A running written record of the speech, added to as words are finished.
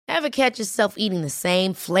Ever catch yourself eating the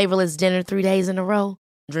same flavorless dinner 3 days in a row?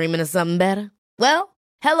 Dreaming of something better? Well,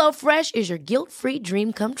 HelloFresh is your guilt-free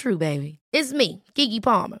dream come true, baby. It's me, Keke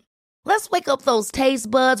Palmer. Let's wake up those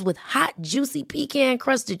taste buds with hot, juicy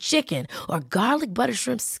pecan-crusted chicken or garlic butter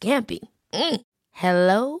shrimp scampi.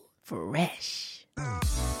 Hello Fresh.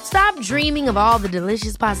 Stop dreaming of all the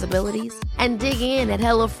delicious possibilities and dig in at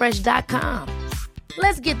HelloFresh.com.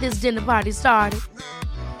 Let's get this dinner party started.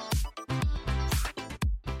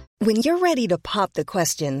 When you're ready to pop the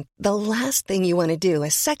question, the last thing you want to do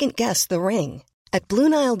is second-guess the ring. At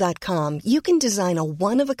BlueNile.com, you can design a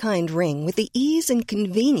one-of-a-kind ring with the ease and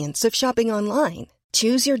convenience of shopping online.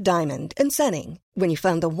 Choose your diamond and setting. When you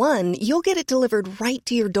find the one, you'll get it delivered right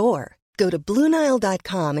to your door. Go to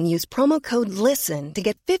BlueNile.com and use promo code LISTEN to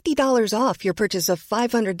get $50 off your purchase of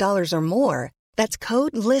 $500 or more. That's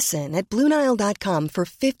code LISTEN at BlueNile.com for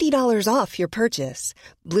 $50 off your purchase.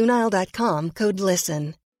 BlueNile.com, code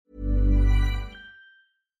LISTEN.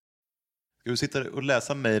 Du sitter och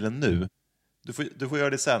läsa mejlen nu. Du får göra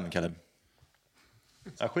det sen, Kalle.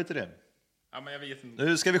 Jag skiter i det. Ja, men jag vet inte.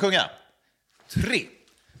 Nu ska vi sjunga. 3,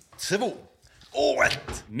 2,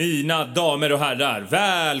 1. Mina damer och herrar,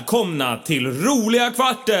 välkomna till Roliga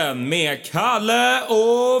Kvarten med Kalle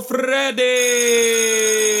och Freddy!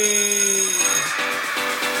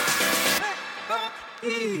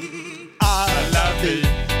 Alla vi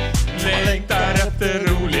längtar efter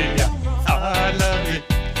roliga. Alla vi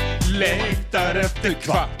längtar efter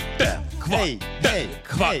kvarten. Hej, hej,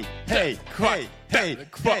 hej, hej, hej, hej,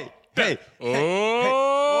 hej, hej,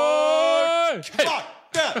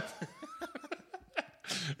 kvarten!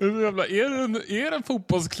 Är det en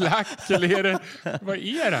fotbollsklack eller är det, vad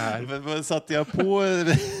är det här? Vad satte jag på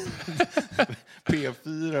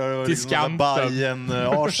P4 och Diskanten. Bayern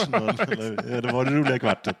Arsenal? Det var det roliga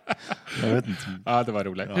kvarten. Jag vet inte. Ja, det var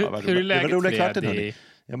roligt. Ja, hur är läget, roliga kvarten, Freddy?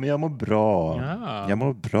 Ja, men jag mår bra. Ja. Jag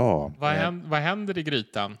mår bra. Vad händer i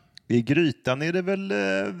grytan? I grytan är det väl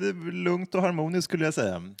lugnt och harmoniskt, skulle jag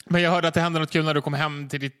säga. Men jag hörde att det hände något kul när du kom hem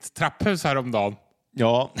till ditt trapphus här om dagen.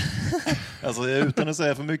 Ja, alltså utan att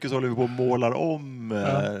säga för mycket så håller vi på och målar om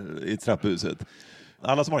i trapphuset.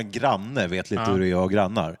 Alla som har en granne vet lite hur det är att ha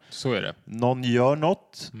grannar. Så är det. Någon gör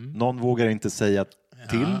något, någon vågar inte säga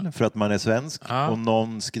till för att man är svensk och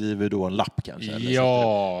någon skriver då en lapp kanske.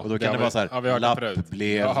 Ja. Och då kan det vara så här, lapp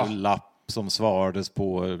blev lapp som svarades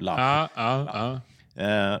på lapp.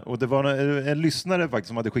 Och det var en lyssnare faktiskt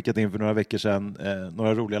som hade skickat in för några veckor sedan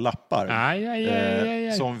några roliga lappar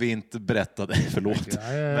som vi inte berättade, förlåt.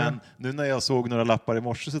 Men nu när jag såg några lappar i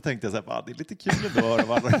morse så tänkte jag så här, det är lite kul att höra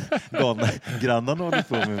vad alla grannarna håller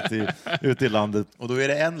på med ute i landet. Och då är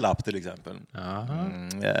det en lapp till exempel.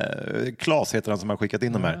 Claes heter han som har skickat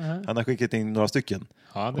in de här. Han har skickat in några stycken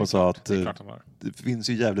och sa att det finns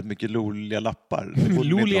ju jävligt mycket roliga lappar.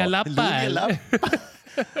 Roliga lappar?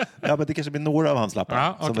 Ja, men det kanske blir några av hans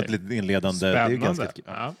lappar som ett lite inledande. Spännande. Det är ju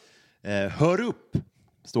ganska hör upp,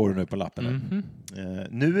 står det nu på lappen.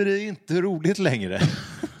 Nu är det inte roligt längre.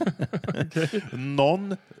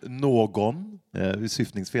 Någon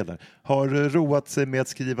syftningsfel där, har roat sig med att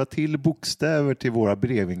skriva till bokstäver till våra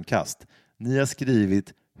brevinkast. Ni har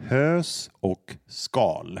skrivit hös och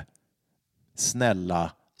skal.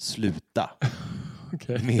 Snälla, sluta.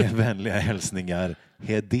 Med vänliga hälsningar,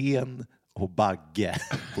 Hedén och Bagge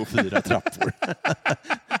på 4 trappor.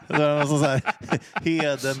 Så här,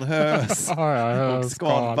 Hedenhös och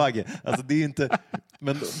Skalbagge. Alltså det är inte,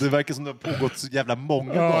 men det verkar som det har pågått så jävla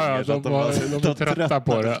många gånger. Så de är trötta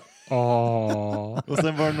på det. Och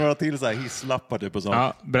sen var det några till så här hisslappar typ och sånt.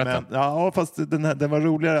 Ja, berätta. Men, fast den var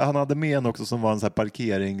roligare. Han hade med en också som var en så här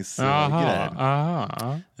parkeringsgrej.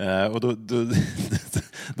 Och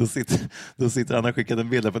då sitter han och skickat en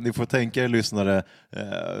bild. För ni får tänka er lyssnare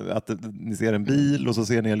att ni ser en bil och så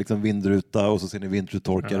ser ni liksom vindruta och så ser ni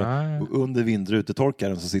vindrutetorkare. Och under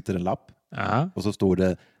vindrutetorkaren så sitter en lapp. Och så står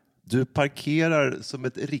det: du parkerar som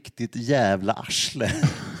ett riktigt jävla arsle.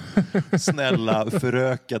 Snälla,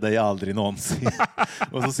 föröka dig aldrig någonsin.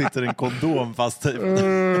 Och så sitter en kondom fast typ.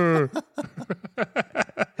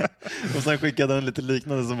 Och sen skickade han lite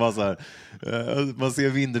liknande som var så här. Man ser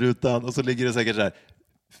vindrutan och så ligger det säkert så här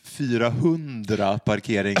 400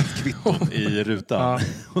 parkeringskvitton i rutan.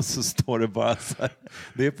 Och så står det bara så här: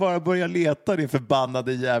 det är bara att börja leta, din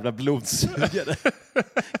förbannade jävla blodsugare.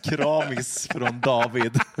 Kramis från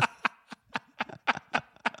David.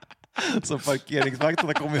 Så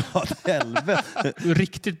parkeringsvakterna kommer ju ha ett helvete.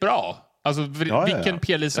 Riktigt bra. Alltså vilken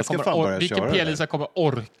Pia-Lisa kommer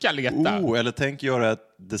orka leta? Eller tänk göra ett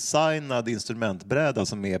designad instrumentbräda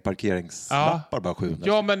som är parkeringslappar bara 700.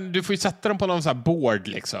 Ja, men du får ju sätta dem på någon sån här board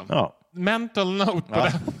liksom. Ja. Mental note på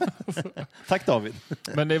det. Tack David.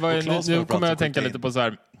 Men det var nu kommer jag att tänka lite på så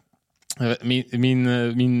här.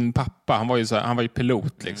 Min pappa, han var ju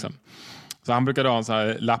pilot liksom. Så han brukade ha en sån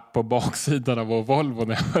här lapp på baksidan av vår Volvo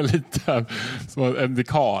när jag var liten. Som var en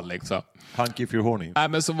dekal liksom. Hunky if you're horny. Nej,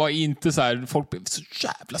 men som var inte så här, folk blev så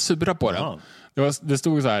jävla sura på den. Det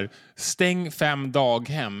stod så här: stäng 5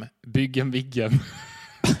 daghem, bygg en Viggen.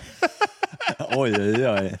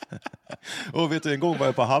 Oj. Och vet du, en gång var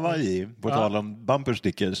jag på Hawaii på tal om bumper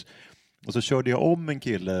stickers. Och så körde jag om en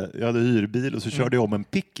kille, jag hade hyrbil och så körde jag om en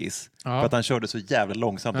pickis. För att han körde så jävla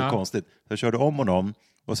långsamt och konstigt. Så jag körde om honom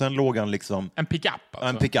och sen låg han liksom... En pickup alltså.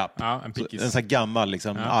 En pickup. Ja, en pickis. En sån här gammal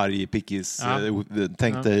liksom, arg pickis.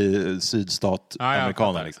 Tänk dig sydstat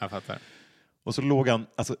amerikaner. Liksom. Jag fattar. Och så låg han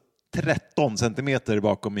alltså 13 centimeter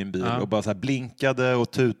bakom min bil och bara så här blinkade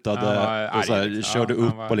och tutade och så här, liksom. Körde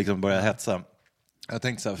upp och liksom började hetsa. Jag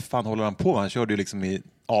tänkte så här, fan håller han på? Han körde ju liksom i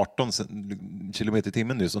 18 kilometer i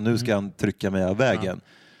timmen nu, så nu ska han trycka mig av vägen.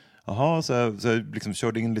 Jaha, så jag liksom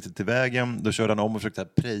körde in lite till vägen. Då körde han om och försökte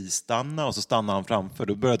prejstanna och så stannade han framför.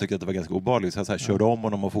 Då började jag tycka att det var ganska obehagligt. Så jag så här, körde om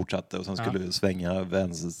honom och fortsatte och sen skulle svänga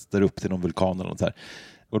vänster upp till någon vulkan eller något så här.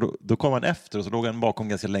 Och då kom han efter och så låg han bakom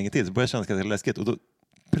ganska länge till. Så började jag känna ganska läskigt och då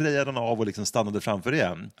prejade han av och liksom stannade framför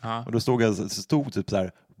igen. Och då stod typ så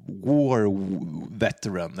här war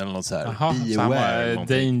veteran eller något så här. Beware,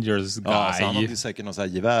 dangerous guy. Ja, så han hade ju säkert någon så här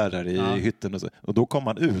gevär där i hytten och så. Och då kom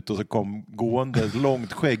han ut och så kom gående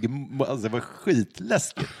långt skägg. Alltså det var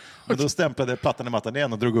skitläskigt. Men då stämplade jag plattan i mattan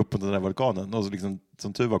igen och drog upp på den där vulkanen. Och så liksom,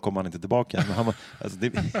 som tur var kom han inte tillbaka. Men han var, alltså det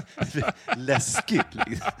är läskigt.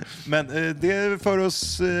 Liksom. Men det för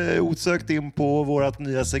oss osökt in på vårt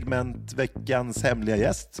nya segment Veckans hemliga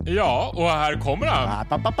gäst. Ja, och här kommer han.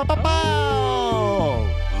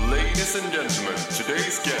 Ladies and gentlemen,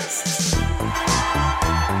 today's guest.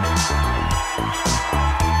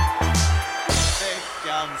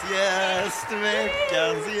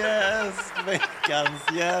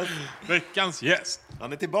 Veckans gäst.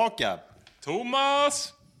 Han är tillbaka.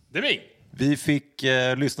 Thomas Deming. Vi fick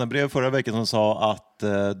lyssnarbrev förra veckan som sa att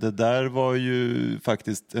det där var ju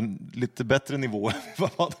faktiskt en lite bättre nivå.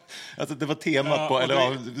 Alltså det var temat på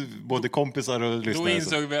både kompisar och lyssnare. Då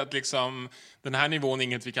insåg vi att liksom, den här nivån är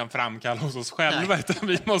inget vi kan framkalla hos oss själva. Utan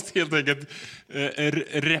vi måste helt enkelt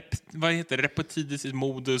repetidis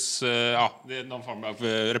modus. Det är någon form av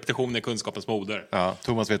repetition i kunskapens moder. Ja,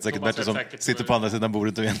 Thomas vet säkert bättre som sitter på andra sidan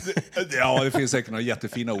bordet och Ja, det finns säkert några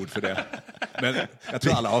jättefina ord för det. Men jag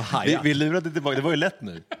tror alla har hajat. Vi lurade tillbaka, det var ju lätt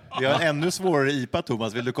nu. Vi har en ännu svårare IPA,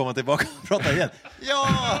 Thomas. Vill du komma tillbaka och prata igen? Ja!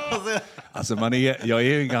 Alltså jag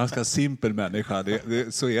är en ganska simpel människa,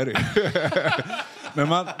 så är det.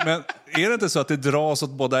 Men är det inte så att det dras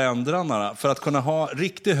åt båda ändrarna? För att kunna ha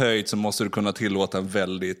riktig höjd så måste du kunna tillåta en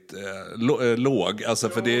väldigt låg. Alltså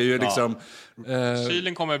för det är ju liksom...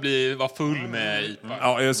 Kylen kommer vara full med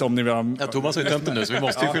IPA. Ja, som ni vill. Thomas har ju tömt den nu så vi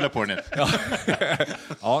måste ju fylla på den.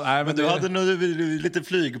 Nej, men du hade nog lite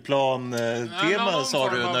flygplan-tema sa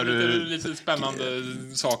du när du... Lite spännande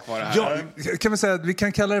sak var det här. Ja, kan vi säga att vi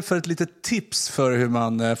kan kalla det för ett litet tips för hur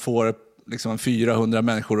man får liksom 400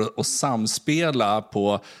 människor att samspela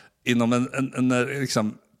inom en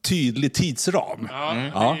liksom tydlig tidsram. Ja,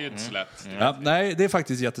 det är ju inte så lätt. Ja, nej, det är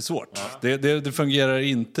faktiskt jättesvårt. Ja. Det fungerar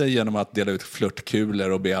inte genom att dela ut flörtkulor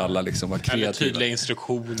och be alla liksom vara kreativa. Eller tydliga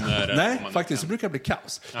instruktioner. Nej, faktiskt, det brukar bli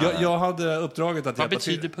kaos. Jag hade uppdraget att... Vad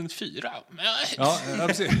betyder punkt 4? Ja,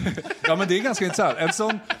 precis. Ja, men det är ganska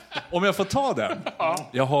intressant. Om jag får ta den.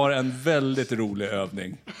 Jag har en väldigt rolig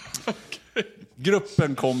övning.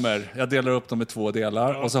 Gruppen kommer, jag delar upp dem i 2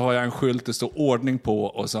 delar och så har jag en skylt det står ordning på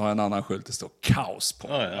och så har jag en annan skylt det står kaos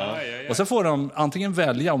på. Och så får de antingen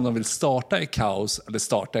välja om de vill starta i kaos eller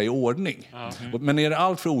starta i ordning. Men är det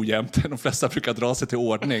allt för ojämnt, de flesta brukar dra sig till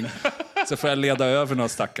ordning, så får jag leda över några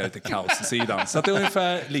stackare till kaos-sidan. Så att det är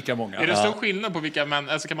ungefär lika många. Är det stor skillnad på vilka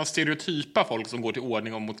alltså kan man stereotypa folk som går till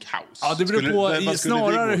ordning och mot kaos? Ja, det beror på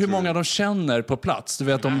snarare hur många de känner på plats. Du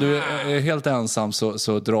vet, om du är helt ensam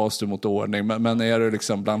så dras du mot ordning. Men är du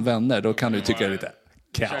liksom bland vänner, då kan du tycka det är lite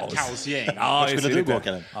kaos. Kaosgäng. Ja, vart skulle du gå,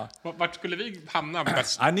 Kalle? Vart skulle vi hamna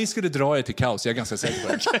bäst? Ja, ni skulle dra er till kaos, jag är ganska säker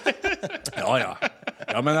på det. Ja.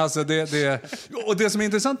 Ja, men alltså och det som är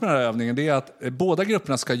intressant med den här övningen det är att båda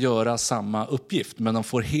grupperna ska göra samma uppgift, men de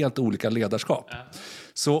får helt olika ledarskap.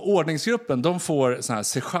 Så ordningsgruppen, de får såna här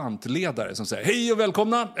sergeantledare som säger hej och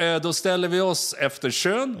välkomna, då ställer vi oss efter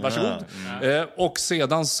kön, varsågod. Och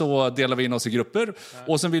sedan så delar vi in oss i grupper.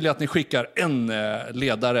 Och sen vill jag att ni skickar en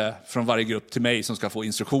ledare från varje grupp till mig som ska få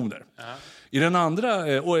instruktioner. I den andra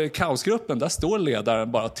kaosgruppen, där står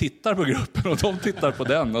ledaren bara och tittar på gruppen och de tittar på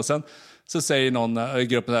den. Och sen så säger någon i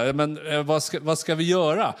gruppen där, men vad ska vi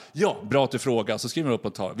göra? Ja, bra att du frågar. Så skriver de upp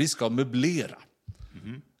och tar, vi ska möblera.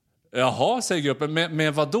 Jaha, säger gruppen,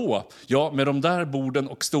 med vad då? Ja, med de där borden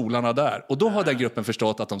och stolarna där. Och då har den gruppen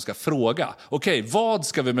förstått att de ska fråga. Okej, vad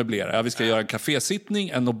ska vi möblera? Ja, vi ska göra en kafésittning,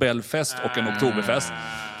 en Nobelfest och en oktoberfest.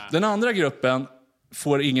 Den andra gruppen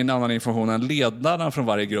får ingen annan information än ledarna från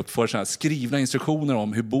varje grupp får så här skrivna instruktioner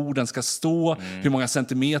om hur borden ska stå, hur många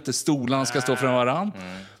centimeter stolarna ska stå från varann.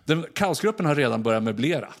 Den kaosgruppen har redan börjat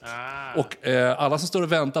möblera. Och alla som står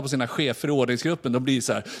och väntar på sina chefer i ordningsgruppen, de blir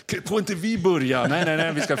så här, får inte vi börja?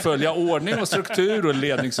 Nej, vi ska följa ordning och struktur och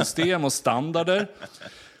ledningssystem och standarder.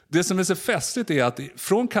 Det som är så festligt är att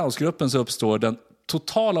från kaosgruppen så uppstår den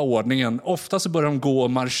totala ordningen. Ofta så börjar de gå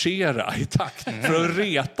och marschera i takt för att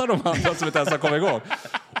reta de andra som inte ens har kommit igång.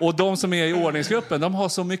 Och de som är i ordningsgruppen, de har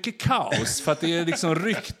så mycket kaos för att det är liksom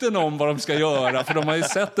rykten om vad de ska göra, för de har ju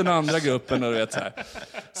sett den andra gruppen och vet så här.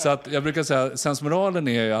 Så att jag brukar säga, sensmoralen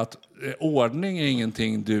är ju att ordning är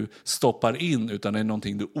ingenting du stoppar in, utan det är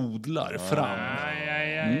någonting du odlar fram.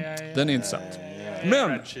 Den är intressant.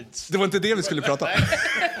 Men det var inte det vi skulle prata om.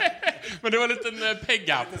 Men det var en liten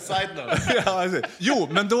pegga. Ja, jo,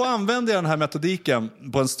 men då använde jag den här metodiken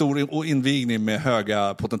på en stor invigning med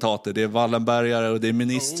höga potentater. Det är Wallenbergare och det är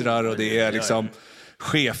ministrar och det är liksom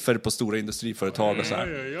chefer på stora industriföretag och så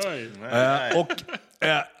här. Och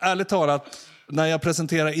ärligt talat, när jag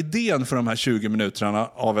presenterade idén för de här 20 minuterna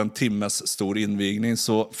av en timmes stor invigning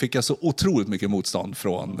så fick jag så otroligt mycket motstånd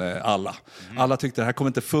från alla. Alla tyckte det här kommer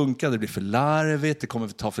inte funka, det blir för larvigt, det kommer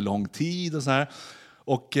ta för lång tid och så här.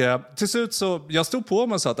 Och till slut så, jag stod på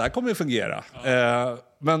mig och sa att det här kommer ju fungera.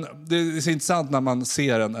 Men det är så intressant när man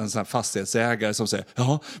ser en sån här fastighetsägare som säger,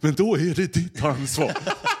 ja, men då är det ditt ansvar.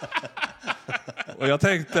 Och jag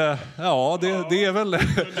tänkte, ja, det är väl... Det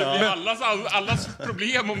är allas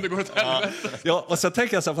problem om det går åt helvete. Ja, och så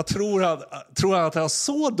tänker jag så här, vad tror han att jag har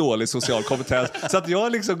så dålig social kompetens så att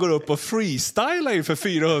jag liksom går upp och freestylar inför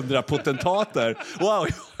 400 potentater. Wow,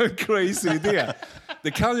 en crazy idé.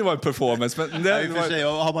 Det kan ju vara en performance. Men i och för sig,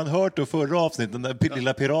 har man hört då förra avsnittet, den där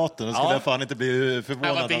lilla piraten, då skulle jag fan inte bli förvånad.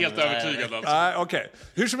 Jag var inte helt övertygad alltså. Nej, okej.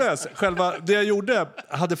 Hur som helst, det jag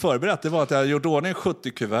hade förberett, det var att jag hade gjort ordning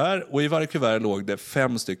 70 kuvert och i varje kuvert låg det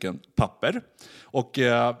 5 stycken papper. Och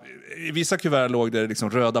i vissa kuvert låg det liksom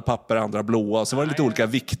röda papper, andra blåa, och så var det lite olika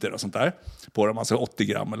vikter och sånt där på dem, alltså 80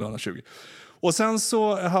 gram eller 120. Och sen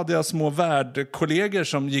så hade jag små värdkollegor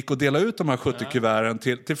som gick och delade ut de här 70 kuverten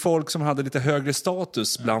till folk som hade lite högre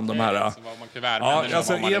status bland de här. Ja,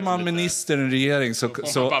 alltså är man minister i en regering så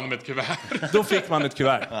då fick man ett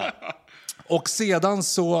kuvert. Och sedan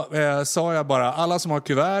så sa jag bara, alla som har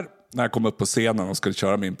kuvert, när jag kom upp på scenen och skulle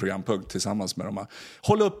köra min programpunkt tillsammans med dem här,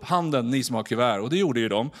 håll upp handen ni som har kuvert. Och det gjorde ju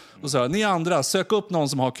de. Och sa, ni andra, sök upp någon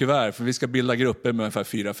som har kuvert, för vi ska bilda grupper med ungefär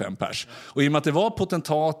 4-5 pers. Och i och med att det var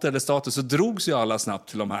potentat eller status så drogs ju alla snabbt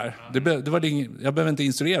till de här. Jag behöver inte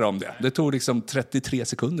instruera om det. Det tog liksom 33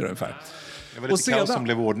 sekunder ungefär. Det var lite kaos som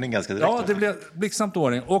blev ordning ganska direkt. Ja, det blev blixtsnabbt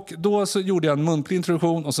ordning. Och då så gjorde jag en muntlig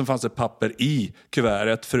introduktion och så fanns det papper i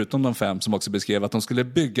kuvertet, förutom de 5 som också beskrev att de skulle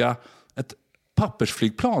bygga ett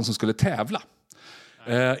pappersflygplan som skulle tävla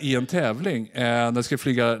i en tävling. Den skulle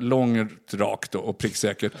flyga långt, rakt och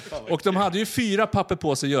pricksäkert. Och de hade ju 4 papper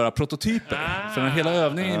på sig att göra prototyper. För den hela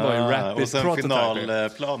övningen var ju rapid och sen prototyping.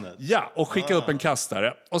 finalplanet. Ja, och skicka upp en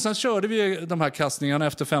kastare. Och sen körde vi de här kastningarna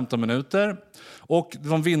efter 15 minuter. Och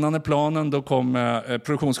de vinnande planen, då kom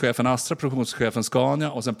produktionschefen Astra, produktionschefen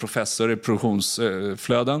Scania och sen professor i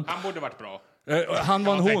produktionsflöden. Han borde varit bra. Han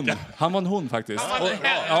var en hon faktiskt.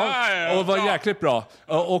 Och var jäkligt bra.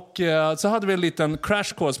 Och så hade vi en liten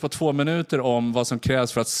crash course på 2 minuter om vad som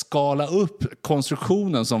krävs för att skala upp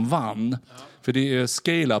konstruktionen som vann. För det är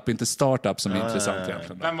scale-up, inte startup som är intressant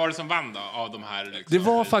egentligen. Vem var det som vann då av de här? Liksom, det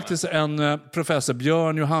var faktiskt en professor,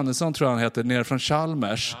 Björn Johannesson tror jag han heter, nere från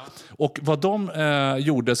Chalmers. Och vad de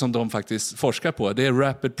gjorde som de faktiskt forskar på, det är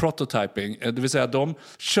rapid prototyping. Det vill säga de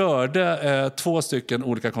körde 2 stycken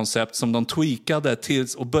olika koncept som de tweakade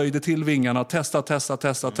tills, och böjde till vingarna och testa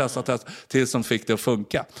tills de fick det att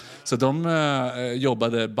funka. Så de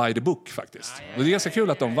jobbade by the book faktiskt. Och det är ganska kul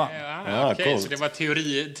att de vann. Okej, så det var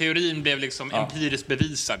teorin blev liksom empiriskt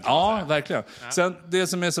bevisad. Ja, verkligen. Sen, det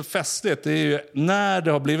som är så festligt, det är ju när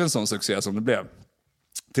det har blivit en sån succé som det blev.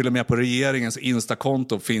 Till och med på regeringens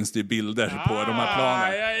Instakonto finns det ju bilder på de här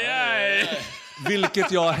planen.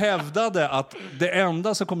 Vilket jag hävdade att det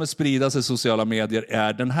enda som kommer spridas i sociala medier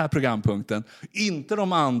är den här programpunkten. Inte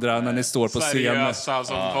de andra när ni står på scenen. Seriösa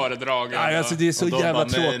som föredragare. Nej, alltså det är så jävla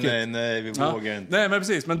tråkigt. Nej, vi vågar inte. Nej, men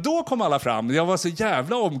precis. Men då kom alla fram. Jag var så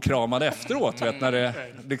jävla omkramad efteråt, vet, när det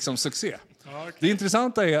liksom succé. Det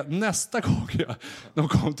intressanta är nästa gång de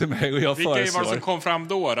kom till mig och jag föreslår... Vilka var det som kom fram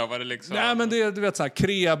då? Var det liksom... Nej, men det är, du vet, så här,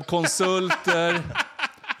 Kreb-konsulter...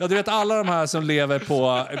 Ja, du vet alla de här som lever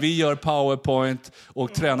på vi gör PowerPoint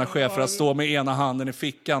och tränar chefer att stå med ena handen i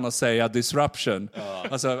fickan och säga disruption.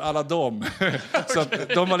 Alltså alla dem. Så att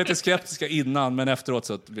de var lite skeptiska innan, men efteråt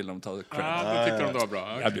så ville de ta credit. Det tyckte de då var bra.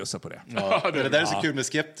 Okay. Jag bjussar på det. Ja, det där är så kul med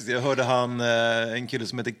skeptisk. Jag hörde en kille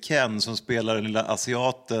som heter Ken som spelar den lilla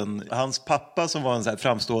asiaten. Hans pappa som var en så här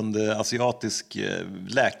framstående asiatisk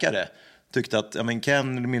läkare tyckte att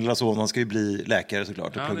Ken, min lilla son, han ska ju bli läkare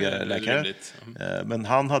såklart och plugga läkare. Men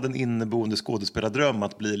han hade en inneboende skådespelardröm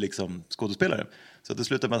att bli liksom skådespelare. Så det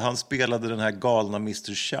slutade med att han spelade den här galna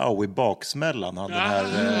Mr. Chow i Baksmällan. Han den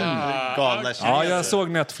här galna kinesen. Ja, jag såg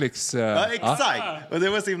Netflix. Ja, exakt. Och det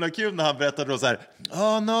var så himla kul när han berättade då så här.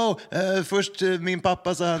 Först min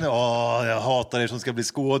pappa sa han, jag hatar er som ska bli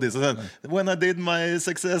skådis. Och sen, when I did my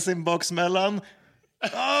success in Baksmällan,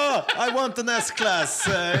 I want an S-class.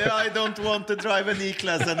 I don't want to drive an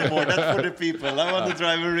E-class anymore. That's for the people. I want to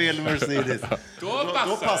drive a real Mercedes.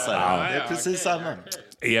 Då passar det. Det är precis samma.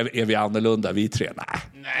 Är vi annorlunda, vi tre?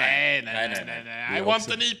 Nej. I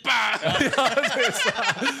want an IPA!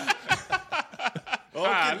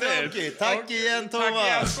 Okej. Tack igen, Thomas. Tack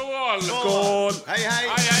igen, skål! Skål! Hej.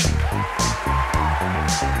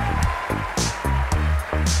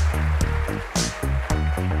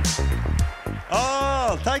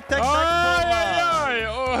 Tack Thomas.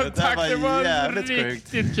 Tack, det var jävligt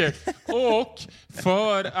riktigt kul. Och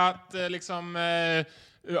för att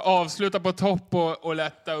avsluta på topp och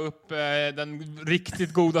lätta upp den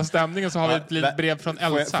riktigt goda stämningen så har vi ett litet brev från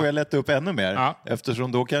Elsa. Får jag lätta upp ännu mer? Ja.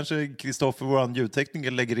 Eftersom då kanske Kristoffer, våran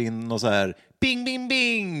ljudtekniker, lägger in något så här bing, bing,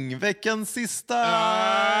 bing, veckans sista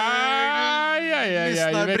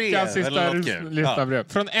lyssnarbrev. Veckans sista lyssnarbrev.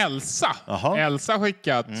 Från Elsa. Aha. Elsa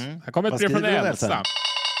skickat. Här kommer ett brev från Elsa.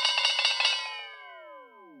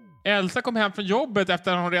 Elsa kom hem från jobbet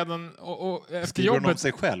efter hon redan... efter skriver jobbet... hon om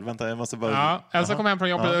sig själv? Vänta, jag måste bara... Elsa kom hem från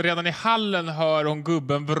jobbet och redan i hallen hör hon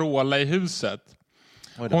gubben vråla i huset.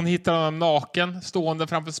 Hon hittar honom naken, stående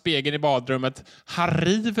framför spegeln i badrummet. Han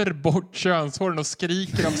river bort könshåren och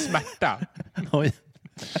skriker av smärta. Oj.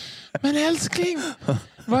 Men älskling,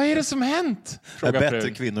 vad är det som hänt? Frågar bättre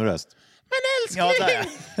frun. Kvinnoröst. Men älskling,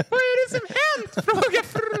 vad är det som hänt? Frågar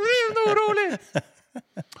frun orolig.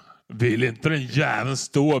 Vill inte den jäveln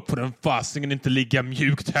stå på den fastingen inte ligga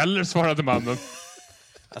mjukt heller, svarade mannen.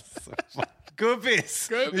 Alltså,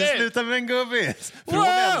 gubbis! Vi slutar med en gubbis. Från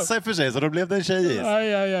Elsa för sig, så då blev det en tjej.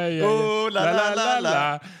 Aj. Oh,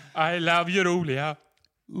 la. I love you, roliga.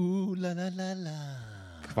 Oh, la.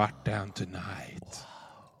 Kvarten tonight.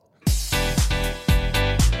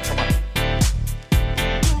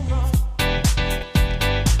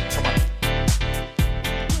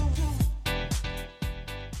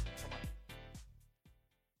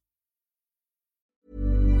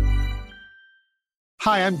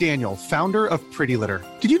 Hi, I'm Daniel, founder of Pretty Litter.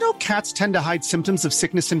 Did you know cats tend to hide symptoms of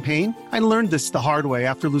sickness and pain? I learned this the hard way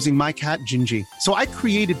after losing my cat, Gingy. So I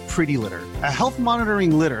created Pretty Litter, a health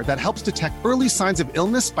monitoring litter that helps detect early signs of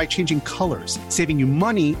illness by changing colors, saving you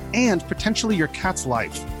money and potentially your cat's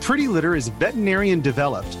life. Pretty Litter is veterinarian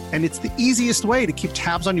developed, and it's the easiest way to keep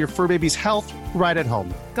tabs on your fur baby's health right at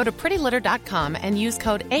home. Go to prettylitter.com and use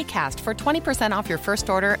code ACAST for 20% off your first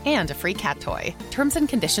order and a free cat toy. Terms and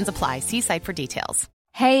conditions apply. See site for details.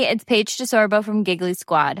 Hey, it's Paige DeSorbo from Giggly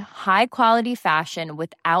Squad. High quality fashion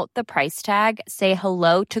without the price tag. Say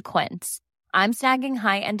hello to Quince. I'm snagging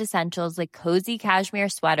high-end essentials like cozy cashmere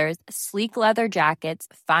sweaters, sleek leather jackets,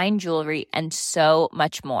 fine jewelry, and so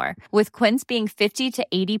much more. With Quince being 50 to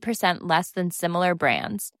 80% less than similar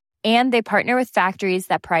brands. And they partner with factories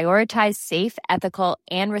that prioritize safe, ethical,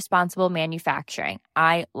 and responsible manufacturing.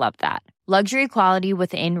 I love that. Luxury quality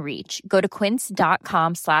within reach. Go to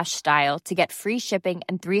quince.com/style to get free shipping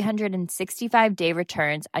and 365-day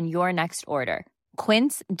returns on your next order.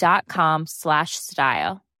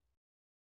 Quince.com/style.